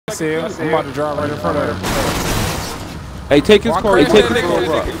See him? I'm about to drive right in front of him. Hey, take his car. Hey, take his car.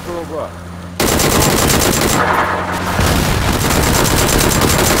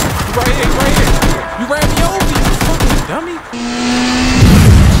 Right here, right here. You ran me over, you fucking dummy.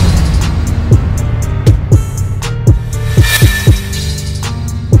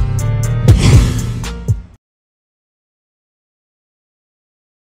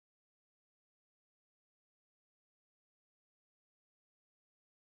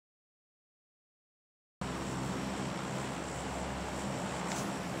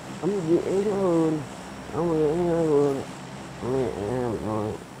 I'm gonna get in the hood. I'm gonna get in the hood. I'm gonna get in the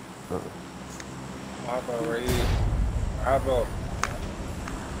hood. Hop out right here. Hop out.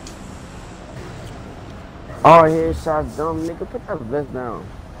 Oh, headshots, dumb nigga. Put that vest down.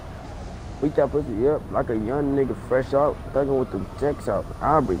 Beat that pussy up like a young nigga fresh out. Thugging with them jets out.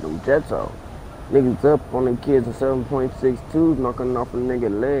 I'll bring them jets out. Niggas up on them kids in 7.62s, knocking off a nigga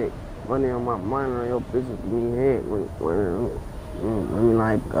leg. Money on my mind, on your bitches, give me head. Let me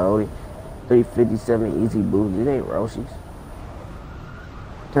like Goldie. 357 easy boots. It ain't Roshis.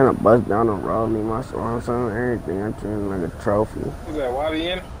 Trying to bust down the road, need my strong son, everything. I'm treating like a trophy. Who's that,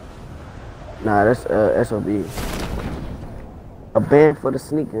 YBN? Nah, that's SOB. A band for the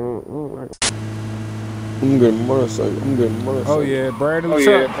sneaker. I'm getting motorcycle. Oh yeah, brand new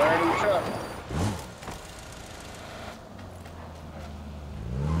truck.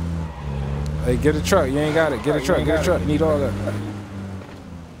 Hey, get a truck. You ain't got it. Get a truck. Get a truck. Need all that.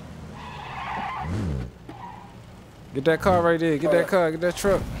 Get that car right there. Get that car. Get that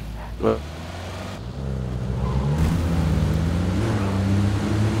truck. What?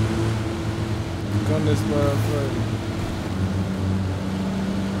 Come this motherfucker.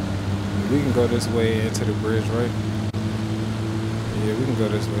 We can go this way into the bridge, right? Yeah, we can go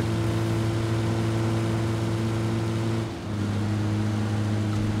this way.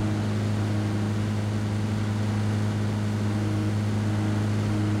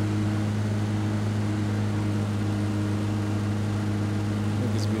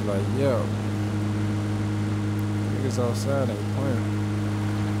 Niggas be like, yo. Niggas outside ain't playing.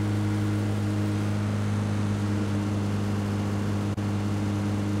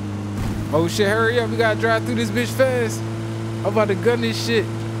 Oh shit, hurry up, we gotta drive through this bitch fast. I'm about to gun this shit.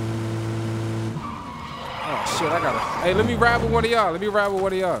 Oh shit, I gotta. Hey, let me ride with one of y'all. I gotta ride with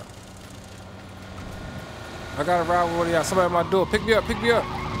one of y'all. Somebody at my door. Pick me up. Pick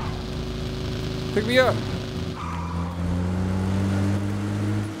me up.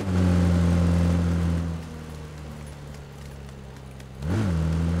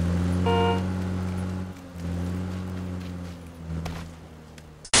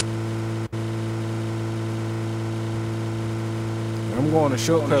 I'm going a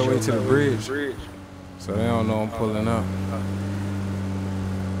shortcut way to the bridge, so they don't know I'm pulling up.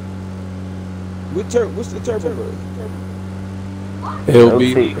 What's the turbo bird?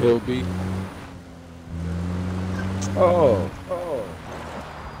 LB. Oh.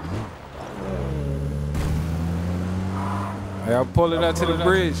 Hey, I'm pulling up to the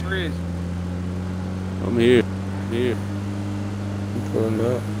bridge. I'm here. I'm pulling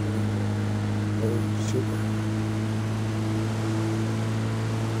up. Oh, shit.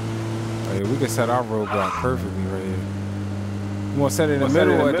 Hey, we can set our roadblock perfectly right here. You want to set it in the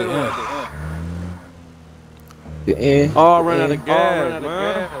middle or at the end? The end. Oh, I ran out of gas,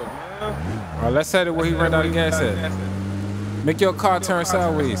 man. All right, let's set it where he ran out of gas at. Make your car turn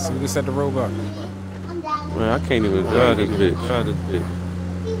sideways so we can set the roadblock. Man, I can't even drive this bitch.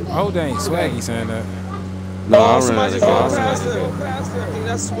 Oh, dang, Swaggy saying that. No, I ran out of gas.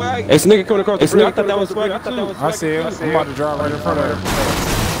 That's swag. Hey, this nigga coming across the bridge. I thought that was Swaggy too. I see him. I'm about to drive right in front of him.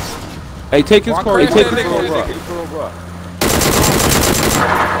 Hey, take his car. Hey, take his car.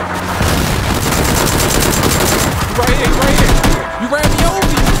 Right here. You ran me over,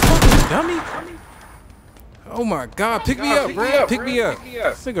 you fucking dummy. Oh my God, pick me up, bro. Pick me up.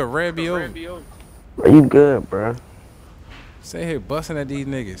 This nigga ran me over. You good, bro? Stay here busting at these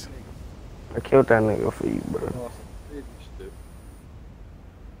niggas. I killed that nigga for you, bro.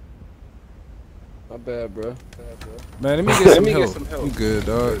 My bad, bro. Man, let me get some help. You good,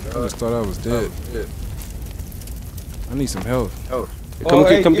 dog? I just thought I was dead. I need some help. Come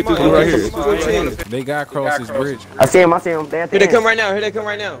get this right here. They got across this bridge. I see him. Here they come right now.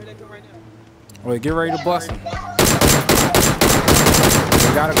 Wait, get ready to bust him. They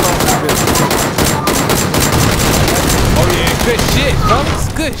got across this bitch. Oh yeah, good shit, fellas.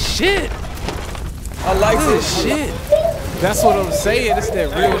 Good shit. I like this shit. That's what I'm saying. It's that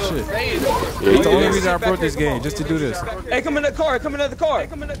real shit. It's the only reason I brought this game, just to do this. Hey, come in the car. It's a little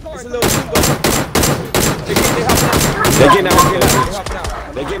They getting out.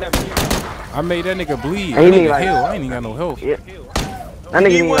 I made that nigga bleed. Hey, I he need need to like- heal. I ain't even got no health. Yeah. That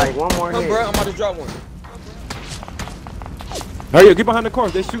nigga need like one more Come, bro, hit. I'm about to drop one. Hurry up, get behind the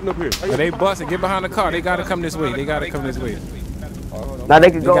cars. They shooting up here. But they busting. Get behind the car. They gotta come this way. They gotta come this way. Now they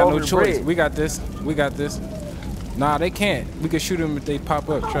can They go got over no the choice. bridge. We got this. We got this. Nah, they can't. We can shoot them if they pop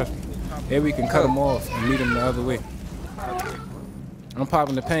up. Trust me. And we can cut them off and meet them the other way. I'm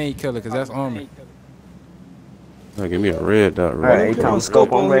popping the painkiller because that's armor. Now give me a red dot, All right? right, he telling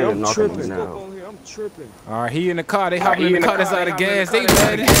scope on ready to knock him Scope now. on here, I'm tripping. All right, he in the car. They hopping in the car. That's out of gas. They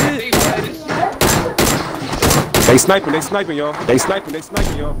mad as shit. They sniping, y'all. They sniping,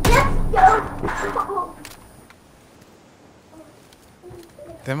 y'all.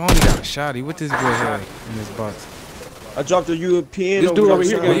 Them only got a shotty. What this boy had in this box? I dropped a European. This dude over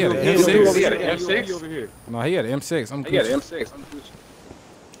here Yeah, he had an This dude over here got an M6. M6 over here. No, he had an M6. I'm He got good. an M6.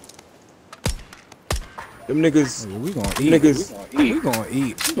 Them niggas. We gonna eat. Niggas. We gonna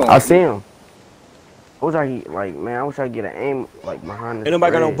eat. I see him. I wish I could, like, man, I wish I could get an aim, like, behind this Ain't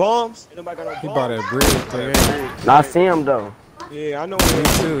nobody got no bridge. bombs? Ain't nobody got no bombs? He bought that bridge. Nah, I see him, though. Yeah, I know. Me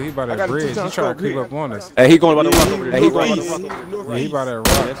too. He bought I that got a bridge. He two-time trying to scope creep here. up on us. Hey, he going about the rock over there. Hey, he going about the rock over there. Yeah, he bought that rock.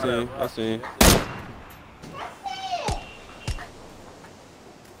 That's him. That's him.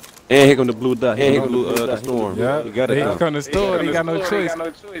 And here come the blue dot. Here come the storm. Yeah, You got they it. come to the store. They got no choice.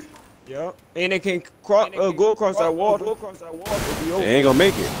 Yeah. And they can go across that wall. It'll be over. They ain't gonna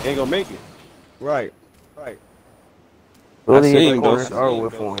make it. Ain't gonna make it. Right. Really hit seen the corner, those. start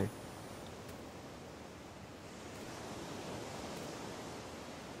with one.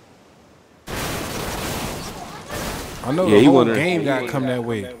 I know Yeah, the he whole wanted- game got come that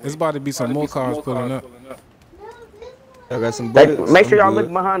way. It's about to be some more cars pulling up. I got some Hey, bullets. make sure y'all I'm look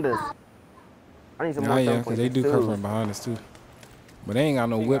good. behind us. I need some more Yeah, stuff because they do come from behind us too. But they ain't got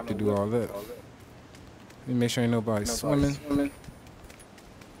no whip to do all that. Let me make sure ain't nobody swimming.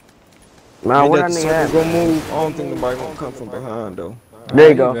 Man, what that That nigga sucker at? gonna move. I don't think nobody gonna come from behind though. There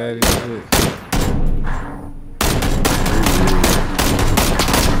you Ah, go. he bad as shit.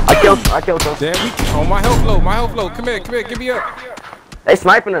 I killed them. Damn, on my health low. Come here, give me up. They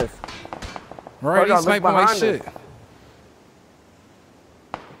sniping us. Right, Hold he on, look sniping like behind shit.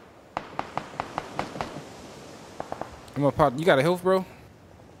 I'm gonna pop. You got a health, bro? I'm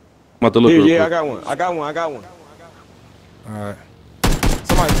about to look real Yeah, quick. I got one. Alright.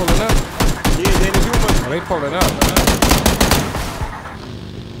 Somebody pulling up? Yeah, they didn't do much. Oh, they pulling up.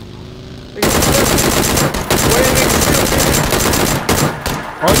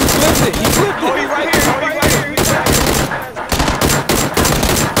 Oh, you flipped it. He flipped Oh, it. he right here.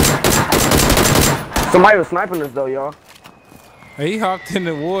 Somebody was sniping us though, y'all. Hey, he hopped in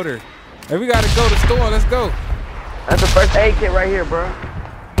the water. Hey, we gotta go to the store. Let's go. That's the first aid kit right here, bro.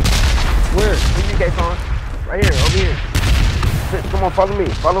 Where? Where you came from? Right here, over here. Sit, come on, follow me.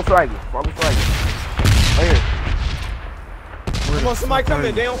 Follow Swaggy. Right here. Come on, somebody come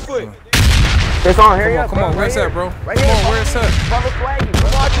in. They on foot. It's on, hurry up. Come on, where's that, bro? Right Come here. on, where's that? Follow Swaggy,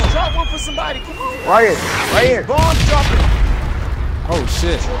 Come bro. on, just drop one for somebody. Come on. Right here. Bomb dropping. Oh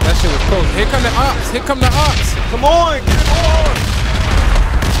shit, that shit was close. Here come the ops. Come on, get it on.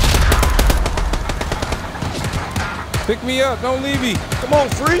 Pick me up, don't leave me. Come on,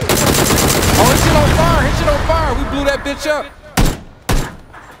 free. Oh, his shit on fire. We blew that bitch up.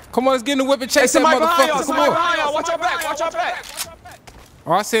 Come on, let's get in the whip and Hey, chase that somebody behind y'all. motherfucker. Come Somebody on. behind y'all. Watch your back.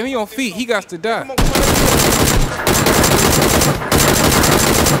 Oh, I said he on feet. He got to die. Come on, let's do it.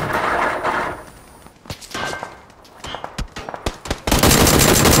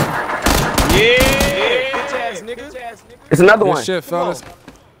 Yeah, bitch ass nigga. It's another Good one. shit, fellas.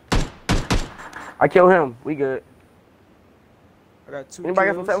 I killed him. We good. I got 2 Anybody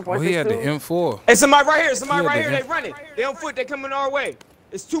got kills. some 7.62? Oh, he had the M4. Hey, somebody right here. Somebody Yeah, right here. they- They running. They on foot. They coming our way.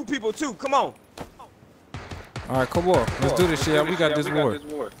 It's 2 people too. Come on. All right, come on. Let's do this shit. We got this war.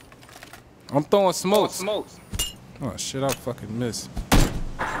 I'm throwing smokes. Oh shit, I fucking missed.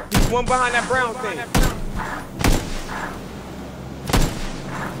 He's one behind that brown thing.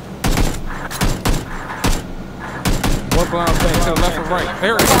 One blind thing to the left and right.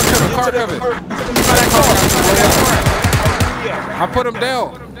 Here, car cover. I put him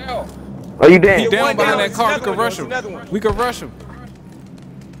down. Oh, you dead? He down one behind down. that car. We It's can another rush one. him. It's another one. We can rush him.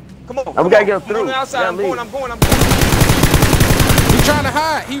 Come on. we gotta get I'm through. on the outside. I'm We going. gotta I'm going. He trying to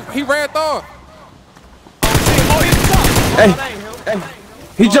hide. He ran off. Oh, he's top. Hey. Oh, that ain't him.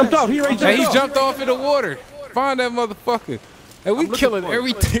 He jumped off. He already Hey, he jumped off. jumped off in the water. Find that motherfucker. And we killing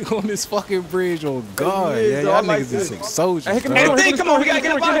everything on this fucking bridge. Oh God, It is, yeah, though. y'all I like niggas is this. some soldiers. Hey, dog. Hey, thing, come on. We gotta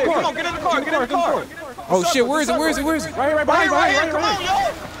get up out of here. Come on, get in the car. Get in the car. Oh shit, where is it? Right here, Right here. Come on,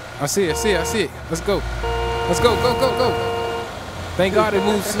 yo. I see it. Let's go. Let's go, go, go, go. Thank God it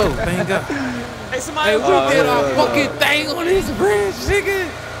moves slow. Thank God. Hey, somebody. Hey, we did our fucking thing on this bridge, nigga.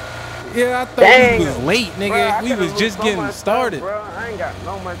 Yeah, I thought we was late, nigga. Bro, we was just getting started. Bro, I ain't got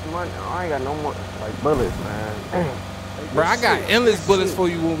no much money. I ain't got no more like bullets, man. Damn. Bro, I got endless bullets for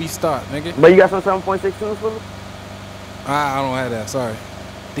you when we start, nigga. But you got some 7.62 bullets? I don't have that. Sorry.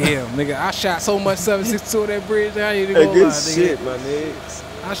 Damn, nigga, I shot so much 7.62 on that bridge. I ain't even gonna lie, nigga. Shit, my niggas.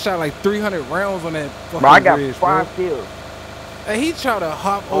 I shot like 300 rounds on that fucking Bro, I got bridge, 5 bro. kills. Hey, he tried to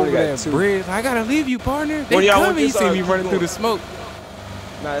hop Only over got that 2. bridge. I gotta leave you, partner. When They y'all coming. went He this see side, me keep running through going. the smoke.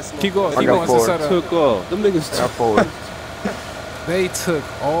 Nah, it's Keep going. I Keep got going. 4. Since Took off. Them niggas Got 4. they took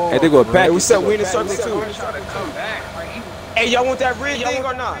all. Hey, they go bro. back. Hey, what's up? We in the circle too. Trying to come back. Hey, y'all want that red thing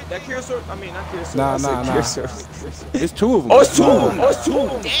or not? That Curacao? I mean, not Curacao. Nah, I said nah, nah. Curacao. It's 2 of them. Oh, it's 2 of them. Oh, it's 2 of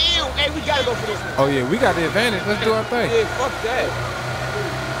them. Damn. Hey, we gotta go for this one. Oh yeah, we got the advantage. Let's do our thing. Yeah, fuck that.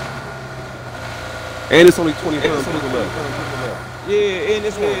 And it's only 20 people left. Yeah, and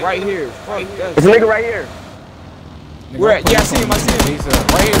this one right here. Fuck that. It's a nigga right here. Nigga, Where I'm at? Yeah, I putting see him. I see him. He's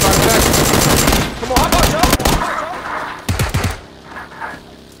right here by the back. Come on, how about y'all?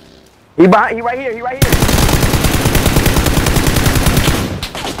 He right here. He right here.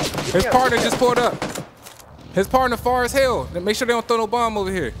 His partner just pulled up. His partner far as hell. Make sure they don't throw no bomb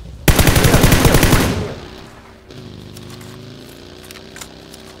over here.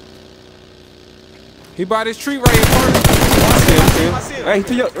 He by this tree right here, partner. I see him. Hey,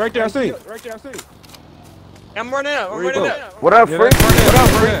 to your, right there, I see. I'm running up. I'm running up. What up, Yeah, Free? that's right there, What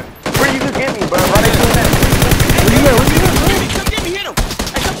up, right Free? there. Free, you just get me, bro. Right next to that. Come get me. Hit him.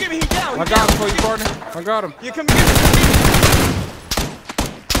 Hey, come get me. He down. I got him for you, partner. I got him. Yeah, come get me.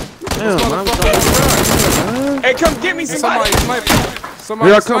 Damn, man. Hey, come get me, somebody. Somebody sniping. Somebody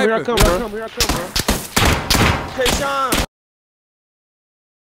Here I come, sniping. bro. Hey, Sean.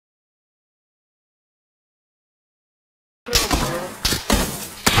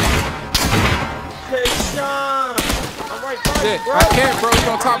 Hey, Sean. All right, Shit, bro. I can't, bro. He's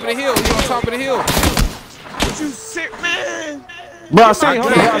on top of the hill. He's on top of the hill. What you sick, man? Bro, I see.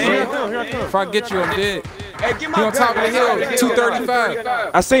 Hold on. can't, Here I bro. come. Here I come. If I get you, I'm dead. Hey, get my He on top of the hill.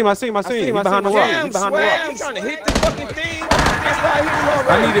 235. I see him. He behind the rock. Damn, He behind the swag. rock. I'm trying to hit the fucking thing. That's why I hit him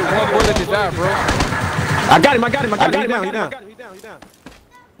I already. needed one bullet to die, bro. I got him. He down.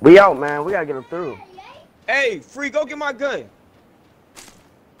 We out, man. We gotta get him through. Hey, Free, go get my gun.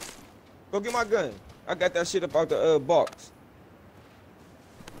 Go get my gun. I got that shit up out the box.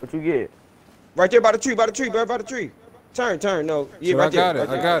 What you get? Right there by the tree, bro, by the tree. Turn, no. Yeah, So right there.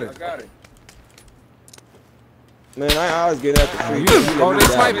 I got it. Man, I always get at the tree. Oh, they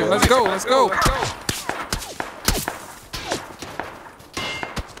sniping. Let's go.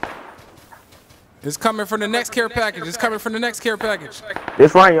 It's coming from the next care package.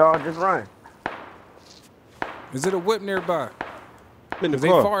 Just run, y'all. Just run. Is it a whip nearby? I'm in the They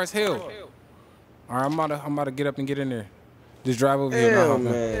car. far as hell. All right, I'm about to get up and get in there. Just drive over here. Hell,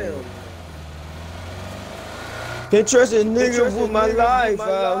 Now, man. Can't trust a nigga with my life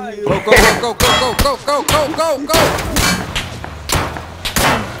out here. Go.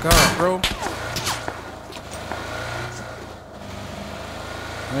 God, bro.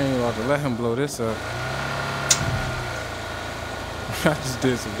 I ain't about to let him blow this up. I just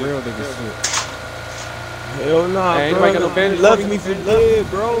did some real nigga shit. Hell nah, Hey, bro. anybody got no bandage Love for me? me for dead,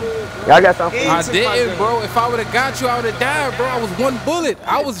 bro. Y'all got something? I didn't, bro. If I would have got you, I would have died, bro. I was one bullet.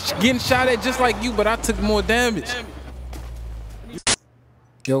 I was getting shot at just like you, but I took more damage.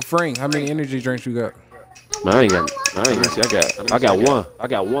 Yo, Frank, how many energy drinks you got? Man, I ain't got. I got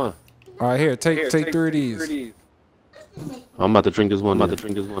one. All right, here, take 3 of these. I'm about to drink this one.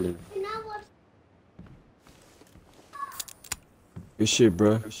 Good shit,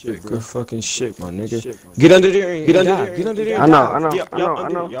 bro. Good fucking shit, my nigga. Get under there. Get under there. I know.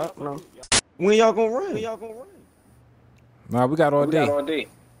 When y'all gonna run? Nah, we got all day.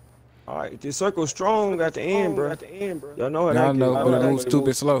 All right, this circle strong at the end, bro. Y'all know how Yeah, I that know, get. but it moves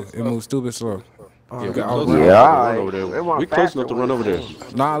stupid slow. Yeah, we Yeah, close all enough right. to run over there. We close enough to run over there.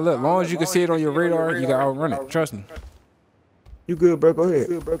 Nah, look, as long as you can see it on your radar, you can outrun it. Trust me. You good, bro? Go ahead.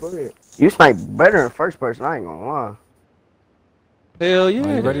 You snipe better in first person. I ain't gonna lie. Hell Are you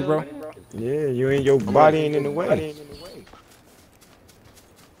yeah. ready, bro? Yeah, you ain't your body ain't in the way.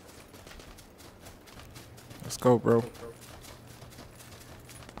 Let's go, bro.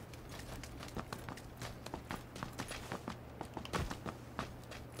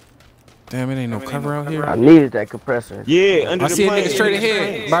 Damn, it ain't no cover out here. I needed that compressor. Yeah, under I the see a plane. nigga straight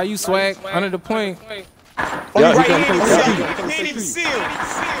ahead. By you, swag. Under the plane. Oh, you right here. You ain't even see him.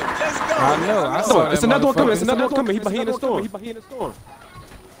 Let's go. I know. I saw that It's another one coming. motherfucker. He in the storm.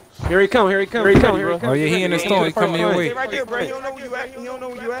 Here he come. Here he come. Here he come. Here he come. Oh yeah, he in the storm. He coming your way. Stay right there, bro. He don't know where you at. He don't know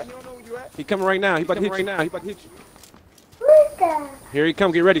where you at. He coming right now. He about to hit you now. He about to hit you. Here he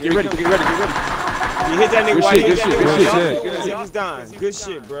come. Get ready. Get ready. Get ready. Get ready. You hit that nigga Good while shit, he good hit shit, that good nigga. shit. He's dying. Good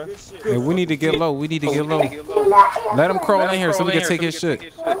shit, bro. Hey, we need to get low. We need to get low. Let him crawl in here so we can take his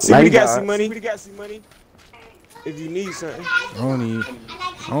shit. See, we got some money. If you need something.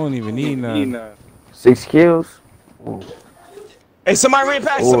 I don't even need none. 6 kills. Hey, somebody ran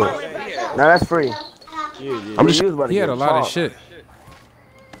past. Ooh. Somebody ran past. Now that's free. Yeah. I'm just about to He had get a lot of shot. shit.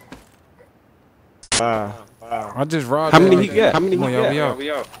 Wow. I just robbed. How many him. he got? How many Come on, he y'all, got?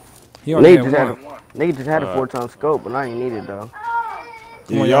 we out. He only Nigga had one. just had a 4-time scope, but I ain't need it though.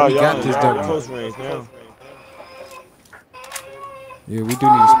 Come on, y'all, we got this y'all W. close range now. Yeah, we do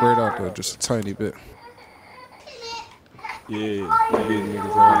need to spread out though, just a tiny bit. Yeah. Big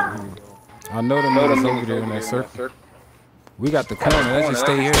niggas out. I know them niggas over there in that circle. We got the corner. Let's just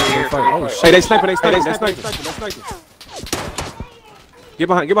stay here and fight. Oh Hey, shit! they sniping. They sniping. They sniping. Get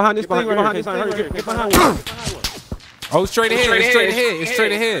behind this thing. Get behind this thing. Get behind one. Oh, straight ahead. It's straight ahead. It's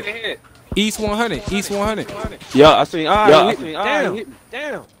straight ahead. East 100. East 100. Yeah, I seen.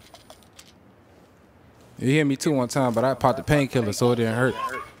 Damn. You hit me too one time, but I popped the painkiller so it didn't hurt.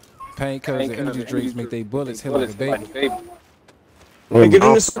 Painkillers and energy drinks make they bullets hit like a baby. Hey, get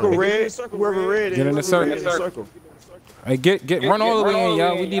in the circle, red. Whoever red is. Get in the circle. Hey, get run all the way in,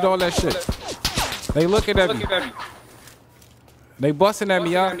 y'all. We need all that shit. They looking at me. They busting at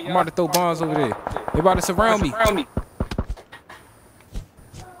me, y'all. I'm about to throw bombs over there. They about to surround me. Right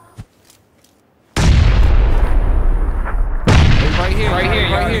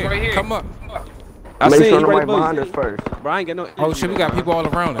here. Come up. I Make seen sure you nobody right behind behind us first. Bro, I ain't got no. Oh shit, we got people all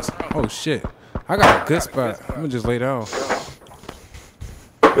around us. Oh shit. I got a good spot. I'm gonna just lay down.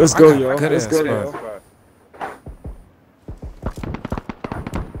 Let's go, yo. Good Let's ass go, spot. yo.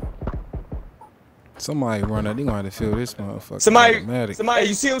 Somebody run up. They gonna have to feel this motherfucker. Somebody,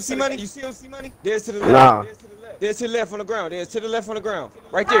 you see him see money? There's to the left. Nah. There's to the left on the ground. There's to the left on the ground.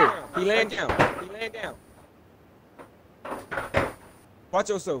 Right there. He laying down. Watch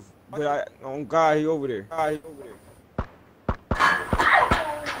yourself. But on God, he over there.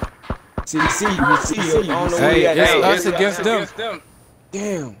 See you. I don't know where he Hey, at. it's us against them.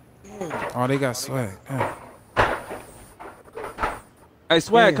 Damn. Oh, they got swag. Damn. Hey,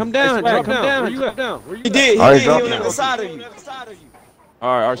 Swag, come down. Drop down. Where you at down? He did. All right, He drop on the down. other side of you.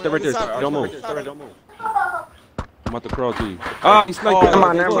 All right, stay right there. Don't move. I'm about to crawl to you. Ah, he sniped. Come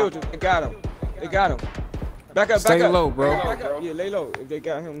on, never mind. They got him. Back up. Stay low, bro. Yeah, lay low. If they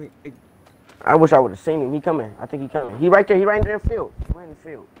got him, I wish I would have seen him. He coming. I think he coming. He right there. He right in the field.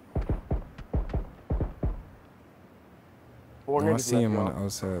 Four Oh, I niggas see him left, on y'all. the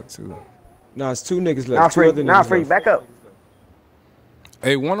outside too. Nah, it's 2 niggas left. Not Two free. other Not niggas free. left. Back up.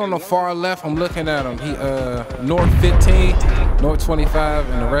 Hey, one on the far left. I'm looking at him. He north 15, north 25,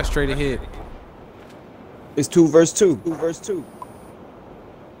 and the rest straight ahead. It's 2 verse 2.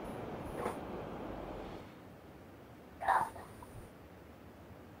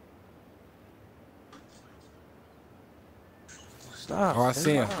 Stop. Oh, I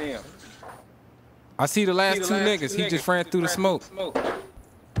see him. I see the last 2 niggas. He just ran through the smoke.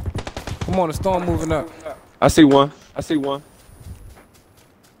 Come on, the storm moving up. I see one.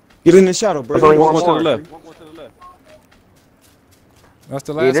 Get in the shadow, bro. There's only one One to more. the left. That's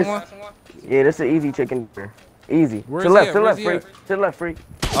the last this- one. Yeah, this is an easy chicken dinner. Easy. Where's To the left. he To the at? left, Where's free. he To the left, free. To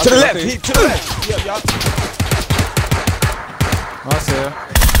the left. To the left. Yeah, y'all. I said.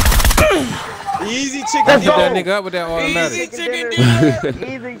 Easy chicken. Let's Get go. that nigga up with that automatic. Chicken dinner.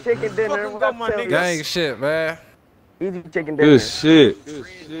 Easy chicken dinner. Fucking What go, I my tell nigga. you? Gang shit, man. Easy chicken dinner. Good shit.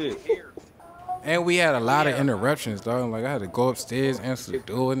 And we had a lot of interruptions, dog. Like I had to go upstairs, answer the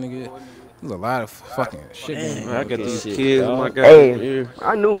door, nigga. There's a lot of fucking shit. Man, I got these kids. Oh my God. Hey,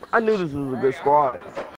 I knew this was a good squad.